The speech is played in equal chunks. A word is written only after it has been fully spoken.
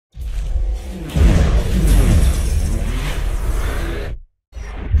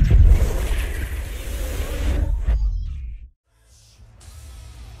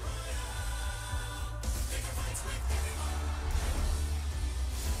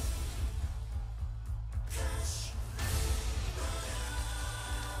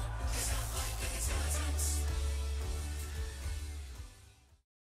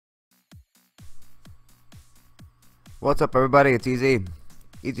What's up, everybody? It's EZE,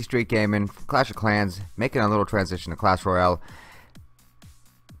 Easy Street Gaming, Clash of Clans, making a little transition to Clash Royale,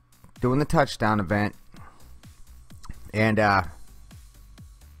 doing the touchdown event, and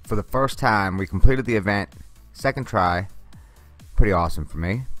for the first time we completed the event, second try, pretty awesome for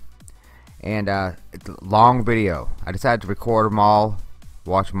me, and it's a long video. I decided to record them all,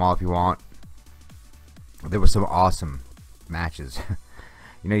 watch them all if you want. There were some awesome matches.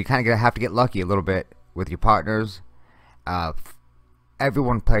 You know, you kind of have to get lucky a little bit with your partners.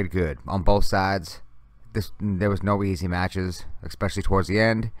 Everyone played good on both sides. There was no easy matches, especially towards the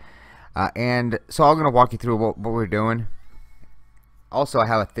end. And so I'm going to walk you through what we're doing. Also, I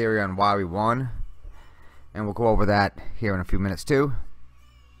have a theory on why we won, and we'll go over that here in a few minutes too.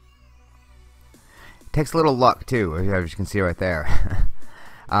 It takes a little luck too, as you can see right there.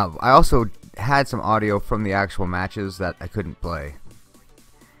 I also had some audio from the actual matches that I couldn't play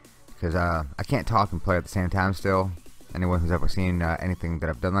because I can't talk and play at the same time still. Anyone who's ever seen anything that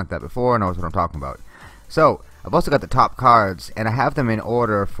I've done like that before knows what I'm talking about. So I've also got the top cards, and I have them in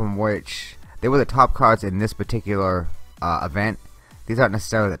order from which they were the top cards in this particular event. These aren't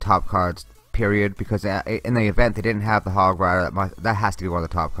necessarily the top cards, period, because in the event they didn't have the Hog Rider. That has to be one of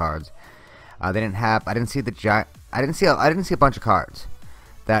the top cards. They didn't have. I didn't see the giant. I didn't see a bunch of cards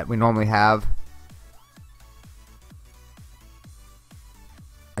that we normally have.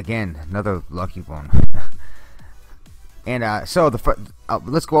 Again, another lucky one. And so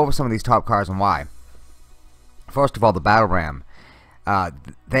let's go over some of these top cards and why. First of all, the Battle Ram. I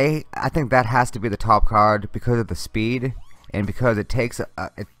think that has to be the top card because of the speed and because it takes. I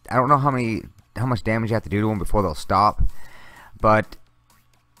don't know how much damage you have to do to them before they'll stop, but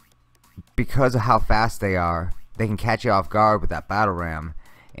because of how fast they are, they can catch you off guard with that Battle Ram.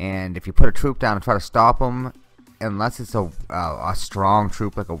 And if you put a troop down and try to stop them, unless it's a strong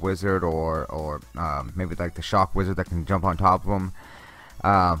troop like a wizard or maybe like the shock wizard that can jump on top of them,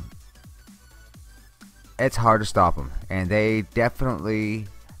 it's hard to stop them, and they definitely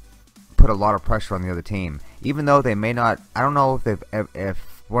put a lot of pressure on the other team. Even though they may not, I don't know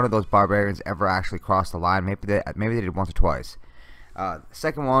if one of those barbarians ever actually crossed the line. Maybe they did once or twice. The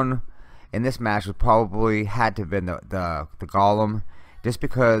second one in this match would probably had to have been the golem, just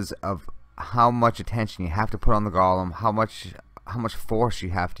because of how much attention you have to put on the golem, how much force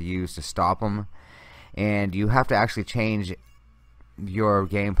you have to use to stop him, and you have to actually change your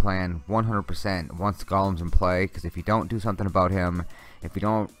game plan 100% once the golem's in play. Because if you don't do something about him, if you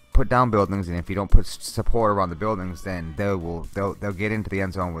don't put down buildings, and if you don't put support around the buildings, then they'll get into the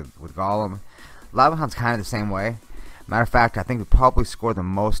end zone with golem. Lava Hound's kind of the same way. Matter of fact, I think we probably scored the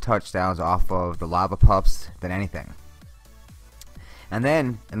most touchdowns off of the lava pups than anything. And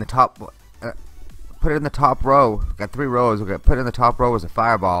then in the top. Put it in the top row. We've got 3 rows. We've got put it in the top row as a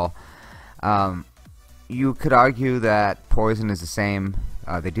fireball. You could argue that poison is the same.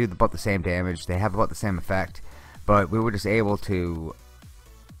 They do about the same damage. They have about the same effect. But we were just able to,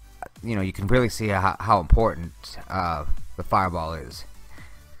 you know, you can really see how important the fireball is.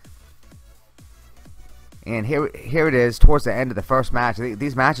 And here it is towards the end of the first match.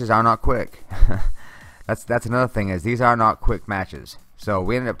 These matches are not quick. That's another thing, is these are not quick matches. So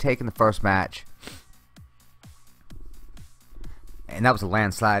we ended up taking the first match, and that was a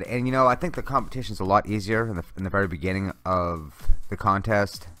landslide. And you know, I think the competition's a lot easier in the very beginning of the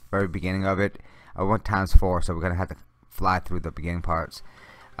contest, very beginning of it. I went ×4, so we're gonna have to fly through the beginning parts.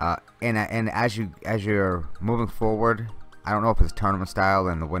 And as you're moving forward, I don't know if it's tournament style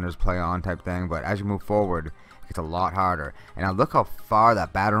and the winners play on type thing, but as you move forward, it's a lot harder. And now look how far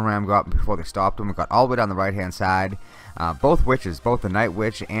that Battle Ram got before they stopped him. It got all the way down the right hand side. Both witches, both the Night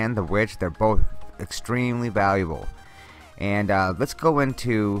Witch and the Witch, they're both extremely valuable. And let's go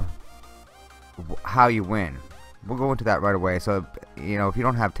into how you win. We'll go into that right away. So, you know, if you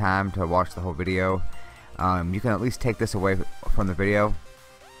don't have time to watch the whole video, you can at least take this away from the video.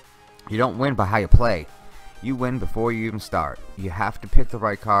 You don't win by how you play. You win before you even start. You have to pick the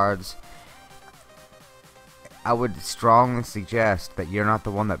right cards. I would strongly suggest that you're not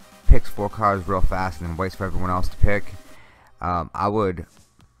the one that picks 4 cards real fast and then waits for everyone else to pick. I would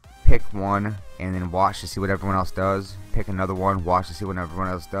pick one and then watch to see what everyone else does. Pick another one, watch to see what everyone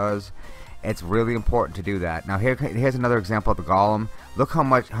else does. It's really important to do that. Now here's another example of the golem. Look how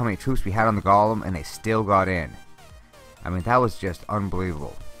many troops we had on the golem, and they still got in. I mean, that was just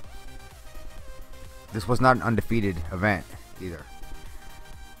unbelievable. This was not an undefeated event either.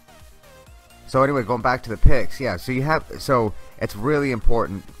 So anyway, going back to the picks, yeah. So it's really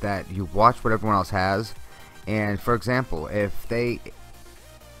important that you watch what everyone else has. And for example, if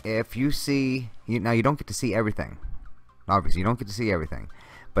you see, now you don't get to see everything. Obviously, you don't get to see everything.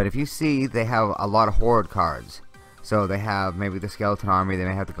 But if you see they have a lot of horde cards, So they have maybe the skeleton army, they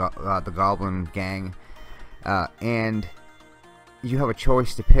may have the goblin gang, and you have a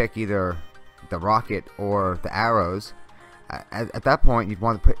choice to pick either the rocket or the arrows. At that point, you'd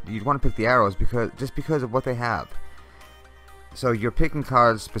want to pick the arrows because of what they have. So you're picking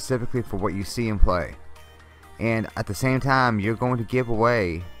cards specifically for what you see in play, and at the same time, you're going to give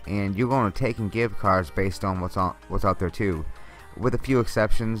away and you're going to take and give cards based on what's out there too, with a few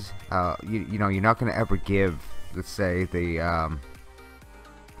exceptions. You know, you're not going to ever give, let's say, you're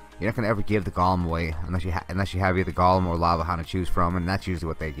not going to ever give the golem away unless you have either golem or lava hound to choose from, and that's usually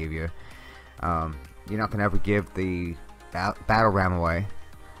what they give you. You're not going to ever give the battle ram away,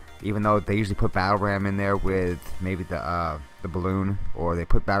 even though they usually put battle ram in there with maybe the balloon, or they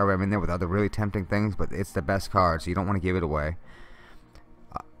put battle ram in there with other really tempting things, but it's the best card, so you don't want to give it away.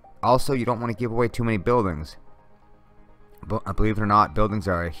 Also, you don't want to give away too many buildings. But believe it or not, buildings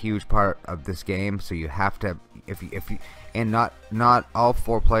are a huge part of this game, so you have to, and not all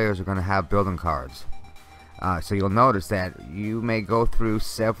 4 players are going to have building cards. So you'll notice that you may go through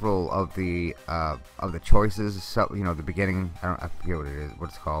several of the choices. So, you know, the beginning, I forget what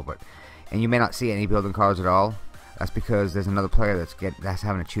it's called, and you may not see any building cards at all. That's because there's another player that's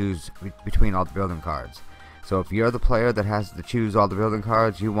having to choose between all the building cards. So if you're the player that has to choose all the building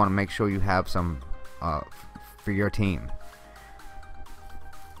cards, you want to make sure you have some for your team.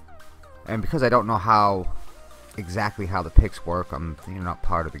 And because I don't know exactly how the picks work, I'm not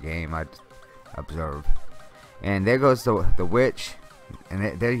part of the game. I observe. And there goes the witch,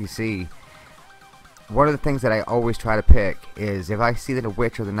 and there you see. One of the things that I always try to pick is if I see the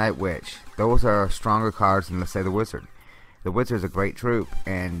witch or the night witch, those are stronger cards than, let's say, the wizard. The wizard is a great troop,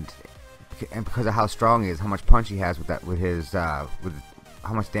 and because of how strong he is, how much punch he has with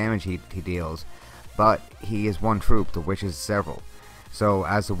how much damage he deals. But he is one troop. The witch is several. So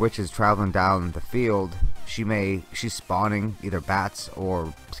as the witch is traveling down the field, she's spawning either bats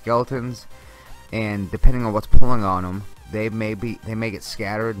or skeletons, and depending on what's pulling on them, they may get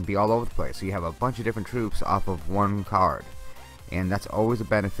scattered and be all over the place. So you have a bunch of different troops off of one card, and that's always a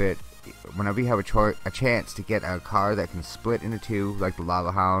benefit whenever you have a chance to get a card that can split into 2, like the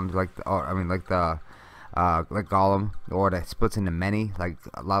lava hound, like golem, or that splits into many, like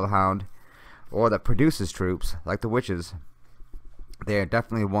lava hound, or that produces troops like the witches. They are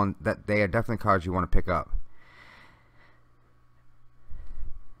definitely cards you want to pick up.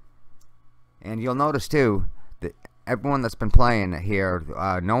 And you'll notice too that everyone that's been playing here,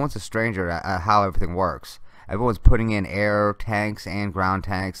 no one's a stranger at how everything works. Everyone's putting in air tanks and ground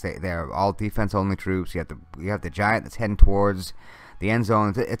tanks. They're all defense only troops. You have the giant that's heading towards the end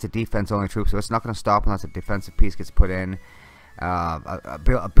zone. It's a defense only troop, so it's not going to stop unless a defensive piece gets put in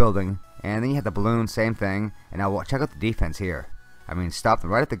a building. And then you have the balloon, same thing. And now check out the defense here. I mean, stop them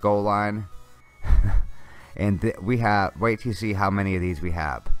right at the goal line. And wait till you see how many of these we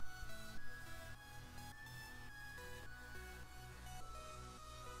have.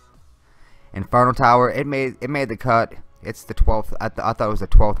 Inferno Tower, it made the cut. It's the 12th. I thought it was the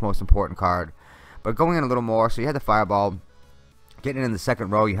 12th most important card. But going in a little more, so you had the Fireball. Getting in the second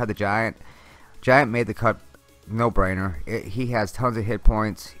row, you had the Giant. Giant made the cut, no brainer. He has tons of hit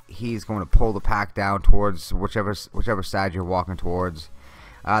points. He's going to pull the pack down towards whichever side you're walking towards.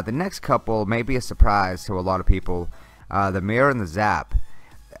 The next couple may be a surprise to a lot of people. The Mirror and the Zap.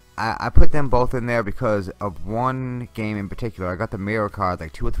 I put them both in there because of one game in particular. I got the Mirror card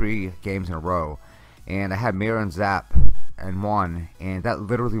like 2 or 3 games in a row, and I had Mirror and Zap and won, and that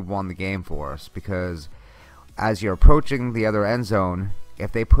literally won the game for us, because as you're approaching the other end zone,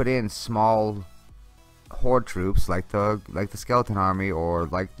 if they put in small horde troops like the skeleton army, or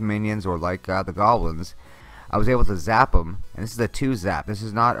like the minions, or like the goblins, I was able to zap them. And this is a 2 zap. This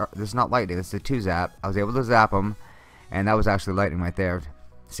is not lightning. This is a 2 zap. I was able to zap them, and that was actually lightning right there.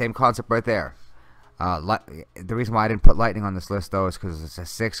 Same concept right there. The reason why I didn't put lightning on this list though is because it's a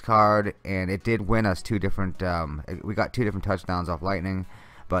 6 card, and it did win us 2 different. We got 2 different touchdowns off lightning,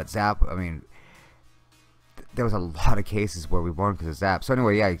 but zap. I mean, there was a lot of cases where we won because of zap. So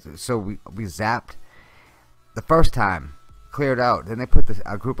anyway, yeah. So we zapped the first time, cleared out. Then they put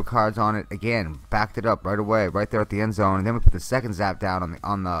a group of cards on it again, backed it up right away, right there at the end zone. And then we put the second zap down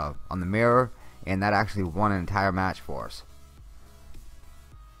on the Mirror, and that actually won an entire match for us.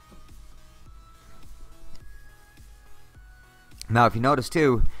 Now, if you notice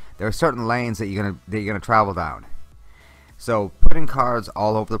too, there are certain lanes that you're gonna travel down. So putting cards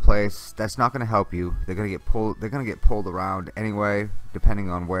all over the place, that's not gonna help you. They're gonna get pulled around anyway, depending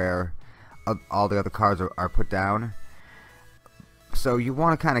on where all the other cards are put down. So you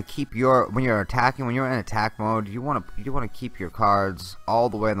want to kind of keep when you're in attack mode, you want to keep your cards all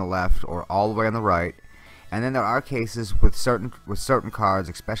the way on the left or all the way on the right, And then there are cases with certain cards,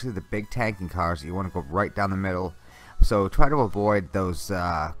 especially the big tanking cards, that you want to go right down the middle. So try to avoid those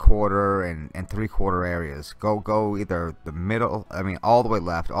quarter and 3/4 areas. Go either the middle, I mean all the way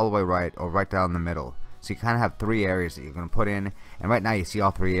left, all the way right, or right down the middle. So you kind of have 3 areas that you're going to put in, and right now you see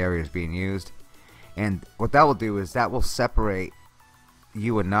all 3 areas being used. And what that will do is that will separate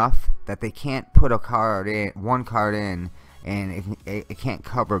you enough that they can't put one card in, and it can't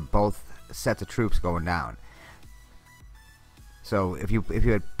cover both sets of troops going down. So if you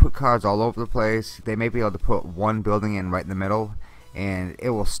had put cards all over the place, they may be able to put one building in right in the middle, and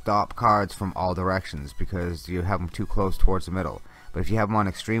it will stop cards from all directions because you have them too close towards the middle. But if you have them on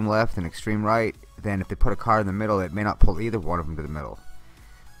extreme left and extreme right, then if they put a card in the middle, it may not pull either one of them to the middle.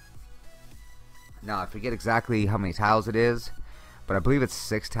 Now I forget exactly how many tiles it is, but I believe it's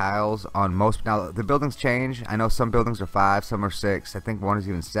 6 tiles on most. Now the buildings change. I know some buildings are 5, some are 6. I think one is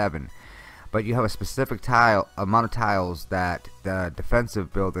even 7. But you have a specific amount of tiles that the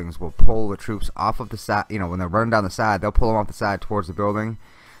defensive buildings will pull the troops off of the side. You know, when they're running down the side, they'll pull them off the side towards the building.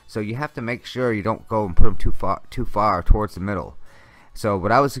 So you have to make sure you don't go and put them too far towards the middle. So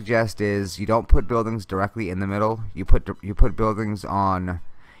what I would suggest is you don't put buildings directly in the middle. You put buildings on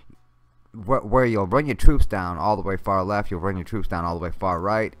where you'll run your troops down all the way far left. You'll run your troops down all the way far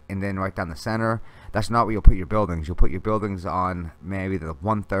right, and then right down the center. That's not where you'll put your buildings. You'll put your buildings on maybe the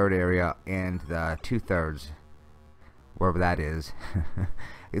 1/3 area and the 2/3, wherever that is.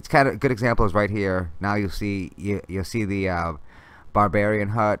 It's kind of a good example is right here. Now you'll see the barbarian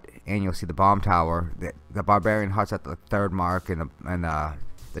hut, and you'll see the bomb tower. The barbarian hut's at the 3rd mark, and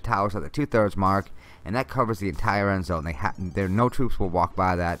the tower's at the 2/3 mark, and that covers the entire end zone. No troops will walk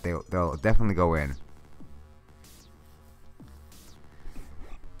by that. They'll definitely go in.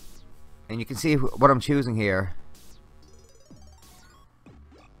 And you can see what I'm choosing here.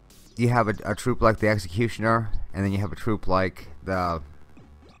 You have a troop like the Executioner, and then you have a troop like the,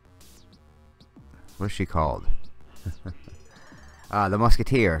 what's she called? The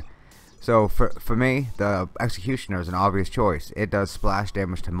Musketeer. So for me, the Executioner is an obvious choice. It does splash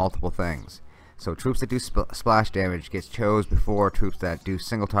damage to multiple things. So troops that do splash damage gets chose before troops that do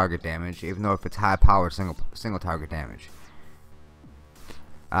single target damage, even though if it's high powered single target damage.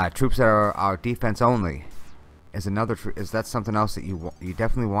 Troops that are defense only is that's something else that you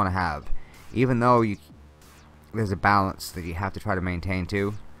definitely want to have, even though there's a balance that you have to try to maintain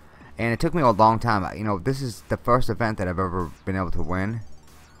too. And it took me a long time. You know, this is the first event that I've ever been able to win,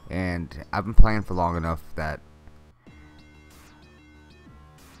 and I've been playing for long enough that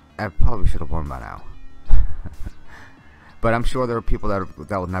I probably should have won by now. But I'm sure there are people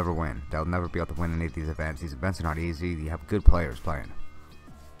that will never win. They'll never be able to win any of these events. These events are not easy. You have good players playing.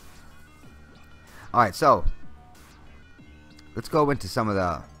 Alright, so let's go into some of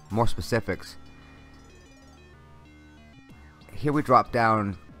the more specifics. Here we drop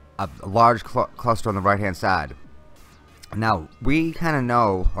down a large cluster on the right hand side. Now we kind of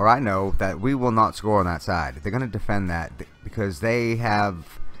know, or I know, that we will not score on that side. They're going to defend that because they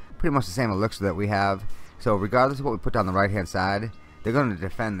have pretty much the same elixir that we have. So regardless of what we put down the right hand side, they're going to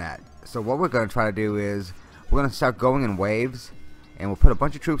defend that. So what we're going to try to do is we're going to start going in waves, and we'll put a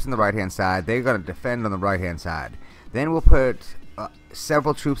bunch of troops on the right hand side. They're going to defend on the right hand side. Then we'll put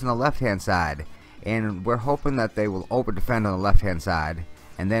several troops on the left hand side, and we're hoping that they will over defend on the left hand side.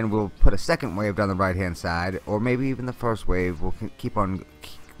 And then we'll put a second wave down the right hand side, or maybe even the first wave. We'll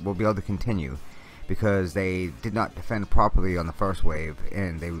be able to continue because they did not defend properly on the first wave,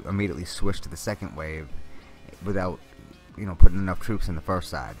 and they immediately switched to the second wave without, you know, putting enough troops in the first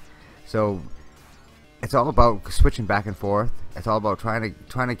side. So it's all about switching back and forth. It's all about trying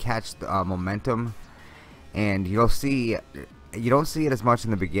to catch the momentum, and you don't see it as much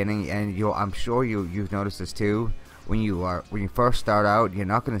in the beginning. And I'm sure you've noticed this too. When you first start out, you're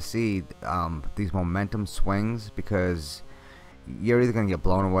not going to see these momentum swings because you're either going to get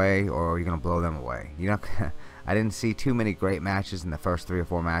blown away or you're going to blow them away. I didn't see too many great matches in the first 3 or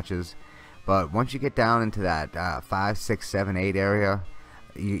 4 matches, but once you get down into that 5, 6, 7, 8 area,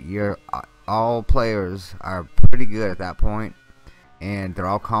 all players are pretty good at that point, and they're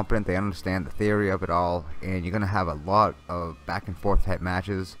all competent. They understand the theory of it all, and you're going to have a lot of back and forth type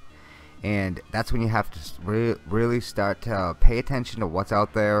matches. And that's when you have to really start to pay attention to what's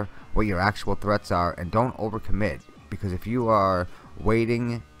out there, what your actual threats are, and don't overcommit. Because if you are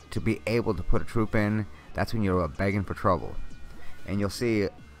waiting to be able to put a troop in, that's when you're begging for trouble. And you'll see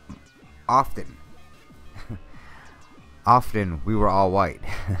often, we were all white.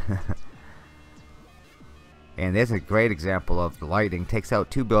 And there's a great example of the lighting. Takes out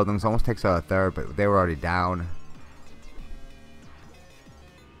 2 buildings, almost takes out a third, but they were already down.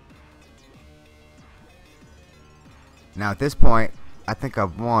 Now at this point, I think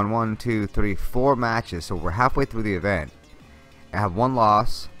I've won 1, 2, 3, 4 matches, so we're halfway through the event. I have 1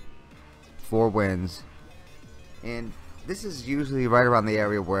 loss, 4 wins, and this is usually right around the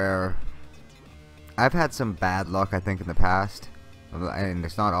area where I've had some bad luck, I think, in the past, and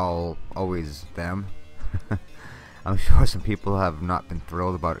it's not always them. I'm sure some people have not been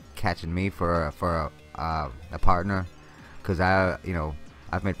thrilled about catching me for a partner, because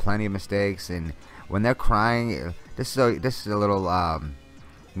I've made plenty of mistakes, and when they're crying, this is a little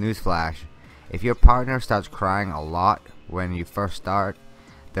news flash. If your partner starts crying a lot when you first start,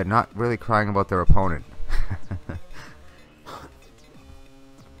 they're not really crying about their opponent.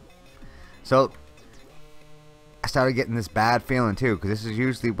 So I started getting this bad feeling too, because this is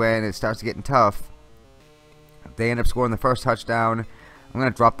usually when it starts getting tough. They end up scoring the first touchdown. I'm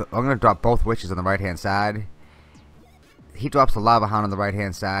gonna drop both witches on the right hand side. He drops the lava hound on the right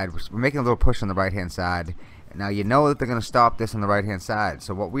hand side. We're making a little push on the right hand side. Now you know that they're gonna stop this on the right hand side.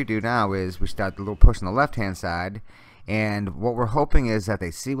 So what we do now is we start the little push on the left hand side, and what we're hoping is that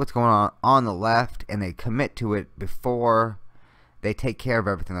they see what's going on the left and they commit to it before they take care of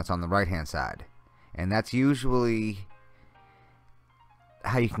everything that's on the right hand side. And that's usually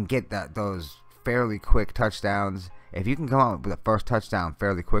how you can get those fairly quick touchdowns. If you can come out with the first touchdown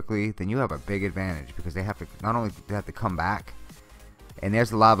fairly quickly, then you have a big advantage, because they have to not only they have to come back. And there's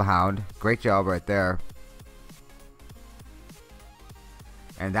the lava hound. Great job right there.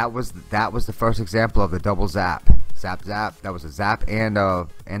 And that was the first example of the double zap. Zap zap. That was a zap and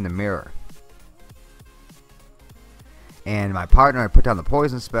the mirror. And my partner had put down the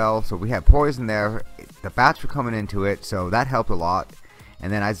poison spell, so we had poison there. The bats were coming into it, so that helped a lot.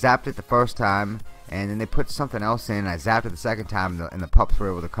 And then I zapped it the first time, and then they put something else in. I zapped it the second time, and the pups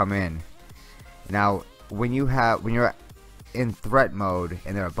were able to come in. Now, when you're in threat mode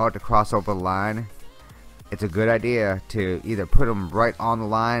and they're about to cross over the line, it's a good idea to either put them right on the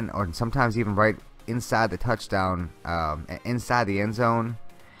line, or sometimes even right inside the touchdown, inside the end zone,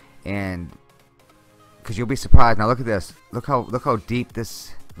 and because you'll be surprised. Now look at this. Look how deep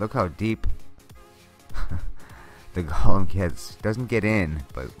this. Look how deep the golem gets. Doesn't get in,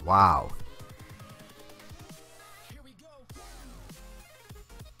 but wow.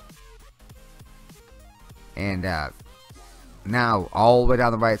 And now all the way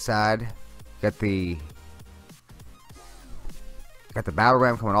down the right side, got the battle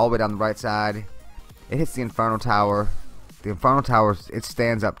ram coming all the way down the right side. It hits the Inferno Tower. The Inferno Tower, it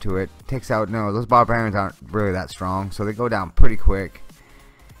stands up to it. Takes out, no, those barbarians aren't really that strong, so they go down pretty quick.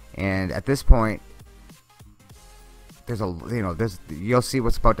 And at this point, you'll see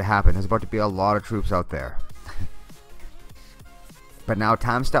what's about to happen. There's about to be a lot of troops out there. But now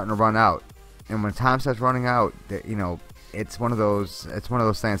time's starting to run out. And when time starts running out, it's one of things.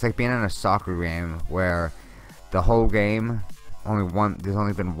 It's like being in a soccer game where the whole game there's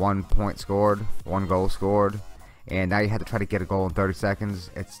only been 1 point scored, 1 goal scored, and now you have to try to get a goal in 30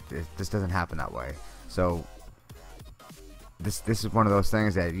 seconds. This doesn't happen that way. So this is one of those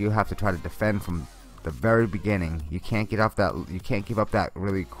things that you have to try to defend from the very beginning. You can't get off that. You can't give up that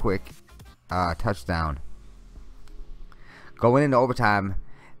really quick touchdown. Going into overtime,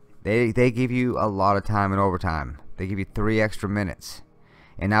 they give you a lot of time in overtime. They give you 3 extra minutes.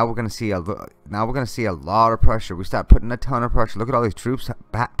 And now we're gonna see a lot of pressure. We start putting a ton of pressure. Look at all these troops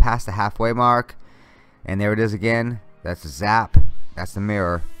past the halfway mark, and there it is again. That's the zap. That's the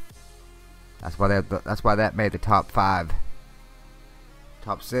mirror. That's why that made the top 5,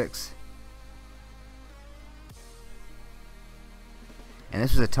 top 6. And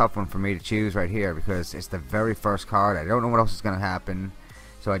this was a tough one for me to choose right here, because it's the very first card. I don't know what else is gonna happen,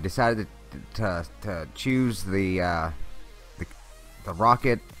 so I decided to choose the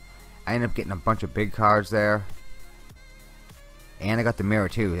rocket. I ended up getting a bunch of big cards there, and I got the mirror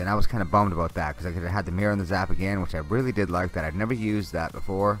too, and I was kind of bummed about that, because I could have had the mirror and the zap again, which I really did like that. I'd never used that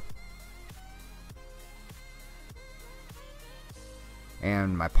before.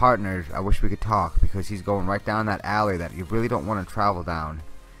 And my partner, I wish we could talk, because he's going right down that alley that you really don't want to travel down,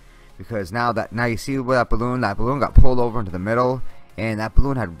 because now you see where that balloon got pulled over into the middle, and that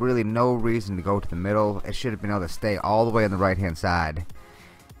balloon had really no reason to go to the middle. It should have been able to stay all the way on the right hand side.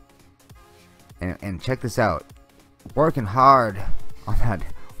 And check this out, working hard on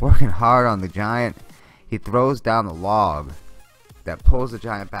the giant. He throws down the log that pulls the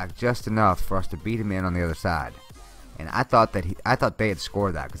giant back just enough for us to beat him in on the other side. And I thought they had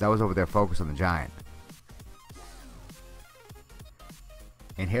scored that, because I was over there focused on the giant.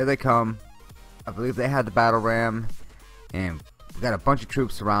 And here they come. I believe they had the battle ram, and we got a bunch of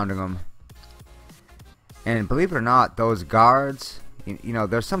troops surrounding them. And believe it or not, those guards You know,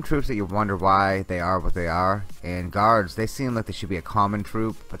 there's some troops that you wonder why they are what they are, and guards, they seem like they should be a common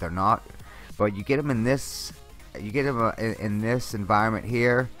troop, but they're not. But you get them in this, in this environment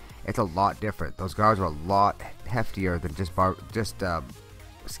here, it's a lot different. Those guards are a lot heftier than just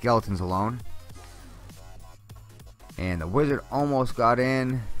skeletons alone. And the wizard almost got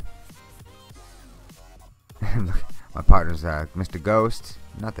in. My partner's Mr. Ghost,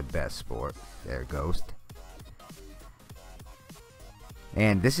 not the best sport. There, Ghost.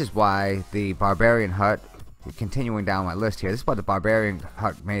 And this is why the Barbarian Hut, continuing down my list here, this is why the Barbarian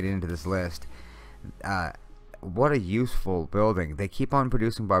Hut made it into this list. What a useful building. They keep on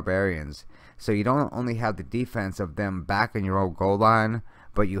producing Barbarians, so you don't only have the defense of them back in your old goal line,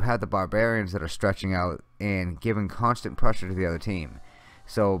 but you have the Barbarians that are stretching out and giving constant pressure to the other team.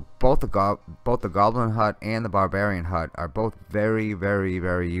 So both the Goblin Hut and the Barbarian Hut are both very, very,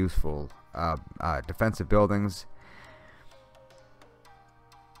 very useful defensive buildings.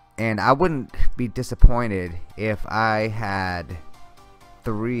 And I wouldn't be disappointed if I had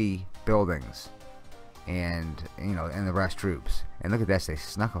 3 buildings, and you know, and the rest troops. And look at this, they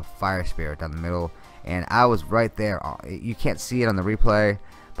snuck a fire spirit down the middle, and I was right there. You can't see it on the replay,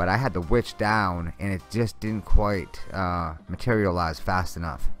 but I had the witch down, and it just didn't quite materialize fast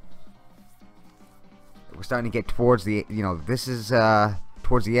enough. We're starting to get towards the, you know, this is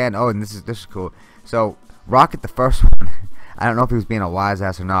towards the end. Oh, and this is cool. So Rocket, the first one, I don't know if he was being a wise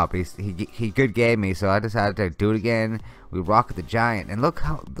ass or not, but he good gave me, so I decided to do it again. We rocket the giant, and look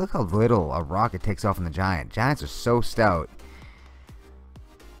how little a rocket takes off on the giant. Giants are so stout.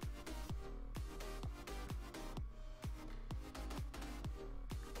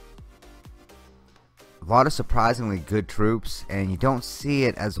 A lot of surprisingly good troops, and you don't see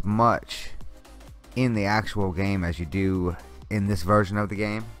it as much in the actual game as you do in this version of the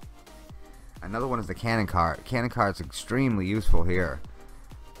game. Another one is the cannon cart. Cannon cart's extremely useful here.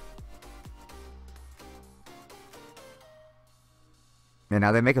 And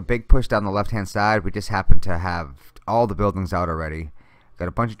now they make a big push down the left hand side. We just happen to have all the buildings out already. Got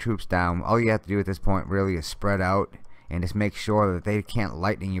a bunch of troops down. All you have to do at this point really is spread out and just make sure that they can't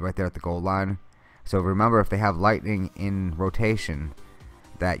lightning you right there at the goal line. So remember, if they have lightning in rotation,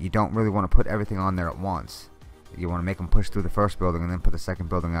 that you don't really want to put everything on there at once. You want to make them push through the first building and then put the second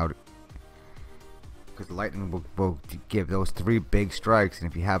building out, because the lightning will give those 3 big strikes. And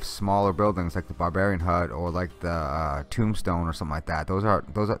if you have smaller buildings like the Barbarian Hut or like the Tombstone or something like that,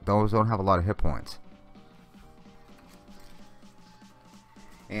 those don't have a lot of hit points.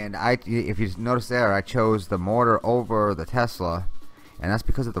 And if you notice there, I chose the mortar over the Tesla, and that's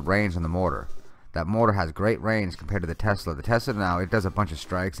because of the range on the mortar. That mortar has great range compared to the Tesla. The Tesla now, it does a bunch of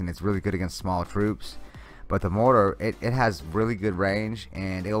strikes and it's really good against small troops, but the mortar, it has really good range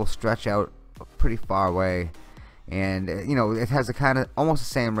and it'll stretch out pretty far away. And you know, it has a kind of almost the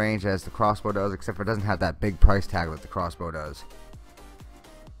same range as the crossbow does, except for it doesn't have that big price tag that the crossbow does.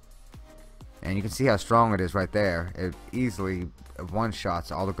 And you can see how strong it is right there. It easily one-shots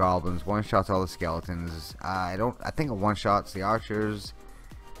all the goblins, one-shots all the skeletons. I think it one-shots the archers.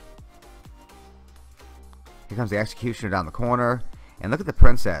 Here comes the executioner down the corner, and look at the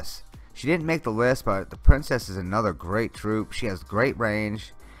princess. She didn't make the list, but the princess is another great troop. She has great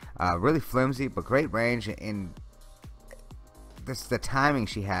range, really flimsy, but great range. And the timing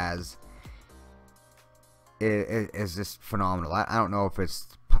she has is just phenomenal. I don't know if it's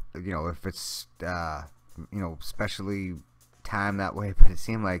specially timed that way, but it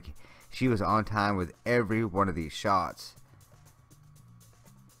seemed like she was on time with every one of these shots.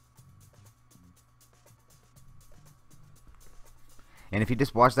 And if you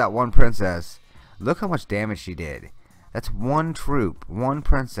just watch that one princess, look how much damage she did. That's one troop, one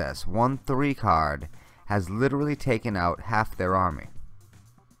princess, one 3 card has literally taken out half their army.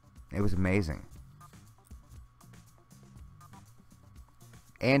 It was amazing.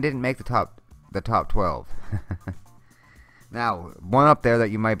 And didn't make the top 12. Now, one up there that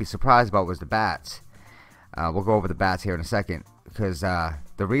you might be surprised about was the bats. We'll go over the bats here in a second, because the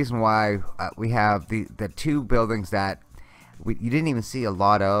reason why we have the 2 buildings that you didn't even see a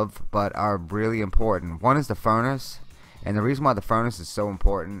lot of, but are really important. One is the furnace, and the reason why the furnace is so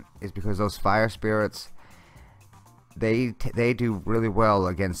important is because those fire spirits, they do really well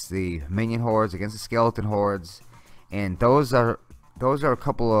against the minion hordes, against the skeleton hordes, and those are a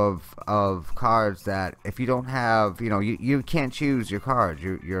couple of cards that if you don't have, you can't choose your cards.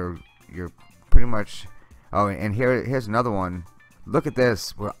 You're pretty much. Oh, and here's another one. Look at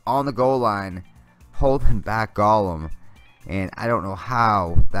this. We're on the goal line, holding back Golem. And I don't know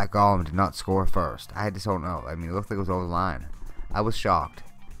how that Golem did not score first. I just don't know. I mean, it looked like it was over the line. I was shocked.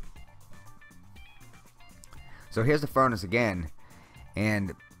 So here's the furnace again.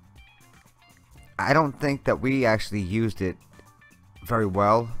 and I don't think that we actually used it very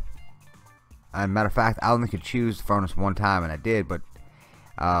well. Matter of fact, I only could choose furnace one time, and I did, but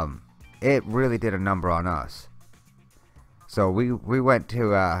it really did a number on us. So we went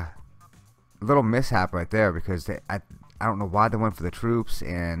to a little mishap right there, because I don't know why they went for the troops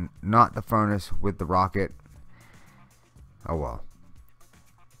and not the furnace with the rocket. Oh well.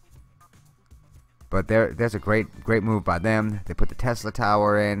 But there's a great move by them. They put the Tesla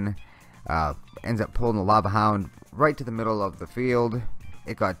tower in. Ends up pulling the lava hound right to the middle of the field.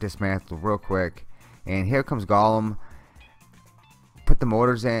 It got dismantled real quick, and here comes Golem. Put the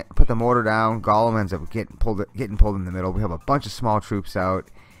mortars in. Put the mortar down. Golem ends up getting pulled in the middle. We have a bunch of small troops out,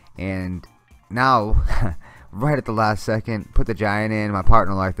 and now right at the last second, put the giant in. My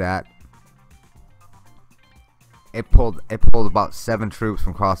partner like that. It pulled about 7 troops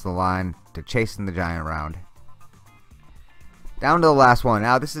from across the line to chasing the giant around. Down to the last one.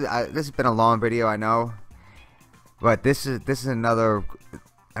 Now this has been a long video, I know, but this is another.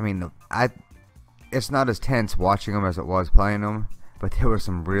 I mean, it's not as tense watching them as it was playing them, but there were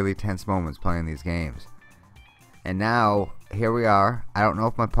some really tense moments playing these games. And now here we are. I don't know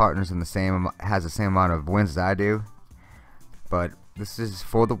if my partner's has the same amount of wins as I do, but this is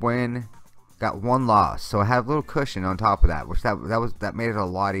for the win. Got 1 loss, so I have a little cushion on top of that, which that made it a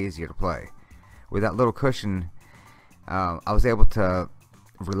lot easier to play. With that little cushion, I was able to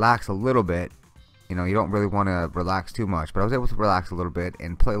relax a little bit. You know, you don't really want to relax too much, but I was able to relax a little bit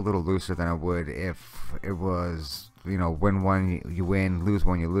and play a little looser than I would if it was, you know, win one you win, lose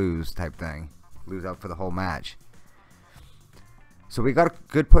one you lose type thing. Lose out for the whole match. So we got a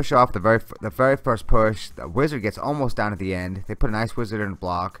good push off the very first push. The wizard gets almost down at the end. They put a nice wizard in the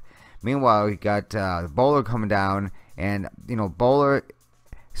block. Meanwhile, we got Bowler coming down, and you know, Bowler,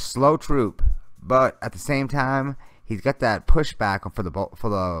 slow troop, but at the same time, he's got that pushback for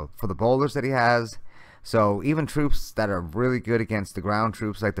the bowlers that he has. So even troops that are really good against the ground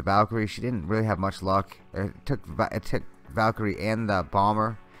troops like the Valkyrie, she didn't really have much luck. It took Valkyrie and the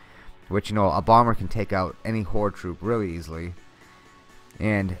bomber, which, you know, a bomber can take out any horde troop really easily,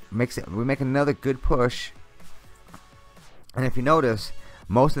 and we make another good push. And if you notice,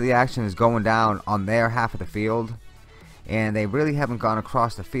 most of the action is going down on their half of the field, and they really haven't gone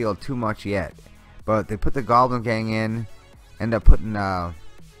across the field too much yet. But they put the Goblin Gang in, end up putting the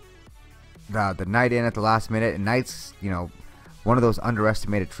Knight in at the last minute. And Knight's, you know, one of those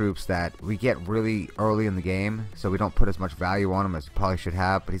underestimated troops that we get really early in the game, so we don't put as much value on him as we probably should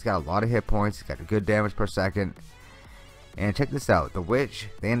have. But he's got a lot of hit points. He's got good damage per second. And check this out, the Witch,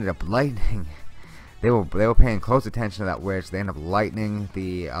 they ended up lightning. They were paying close attention to that Witch. They ended up lightning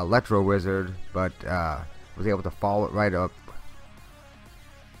the Electro Wizard, but was able to follow it right up.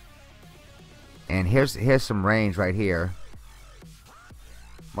 And here's some range right here.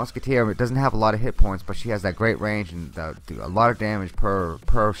 Musketeer doesn't have a lot of hit points, but she has that great range and a lot of damage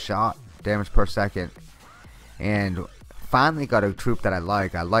per shot, damage per second. And finally got a troop that I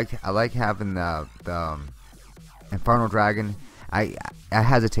like. I like having the Infernal Dragon. I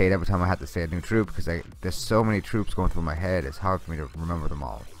hesitate every time I have to say a new troop, because there's so many troops going through my head. It's hard for me to remember them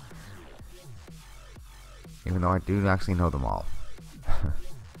all, even though I do actually know them all.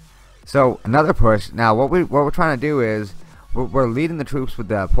 So another push. Now what we're trying to do is we're leading the troops with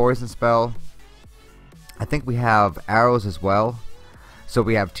the poison spell. I think we have arrows as well, so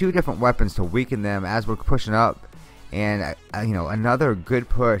we have 2 different weapons to weaken them as we're pushing up. And you know, another good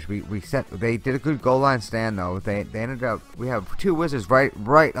push. They did a good goal line stand though. They ended up, we have 2 wizards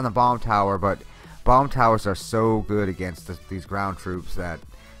right on the bomb tower, but bomb towers are so good against these ground troops that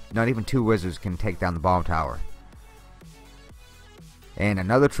not even 2 wizards can take down the bomb tower. And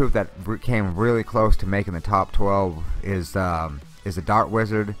another troop that came really close to making the top 12 is the Dart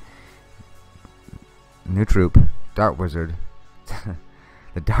Wizard. New troop, Dart Wizard,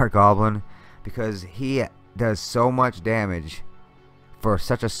 the Dart Goblin, because he does so much damage for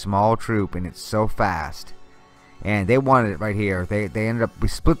such a small troop, and it's so fast. And they wanted it right here. They ended up, we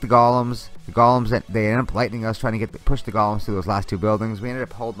split the golems. They ended up lightning us, trying to push the golems through those last 2 buildings. We ended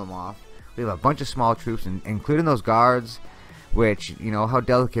up holding them off. We have a bunch of small troops, including those guards, which, you know how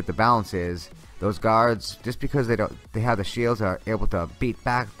delicate the balance is. Those guards, just because they have the shields, are able to beat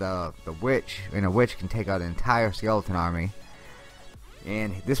back the witch, and a witch can take out an entire skeleton army.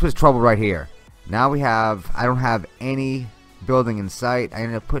 And this was trouble right here. Now I don't have any building in sight. I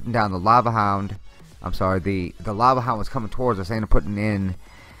ended up putting down the Lava Hound. I'm sorry, the Lava Hound was coming towards us. I ended up putting in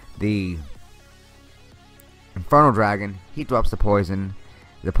the Infernal Dragon. He drops the poison.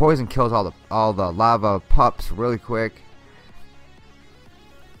 The poison kills all the lava pups really quick.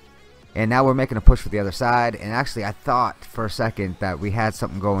 And now we're making a push for the other side, and actually I thought for a second that we had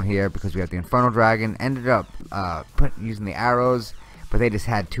something going here because we had the Infernal Dragon. Ended up using the arrows, but they just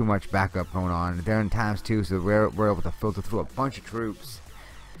had too much backup going on. They're in ×2, so we're able to filter through a bunch of troops.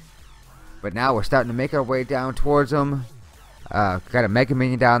 But now we're starting to make our way down towards them. Got a Mega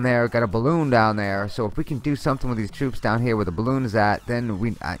Minion down there, got a balloon down there. So if we can do something with these troops down here where the balloon is at, then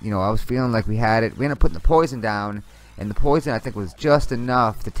we, you know, I was feeling like we had it. We ended up putting the poison down. And the poison, I think, was just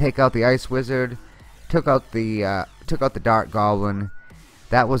enough to take out the Ice Wizard, took out the Dark Goblin.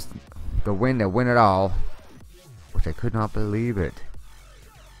 That was the win to win it all, which I could not believe it.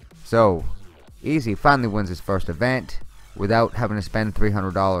 So, EZE finally wins his first event without having to spend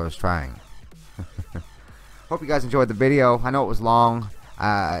 $300 trying. Hope you guys enjoyed the video. I know it was long.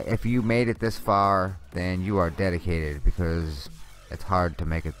 If you made it this far, then you are dedicated, because it's hard to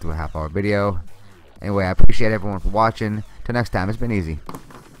make it through a half-hour video. Anyway, I appreciate everyone for watching. Till next time, it's been EZE.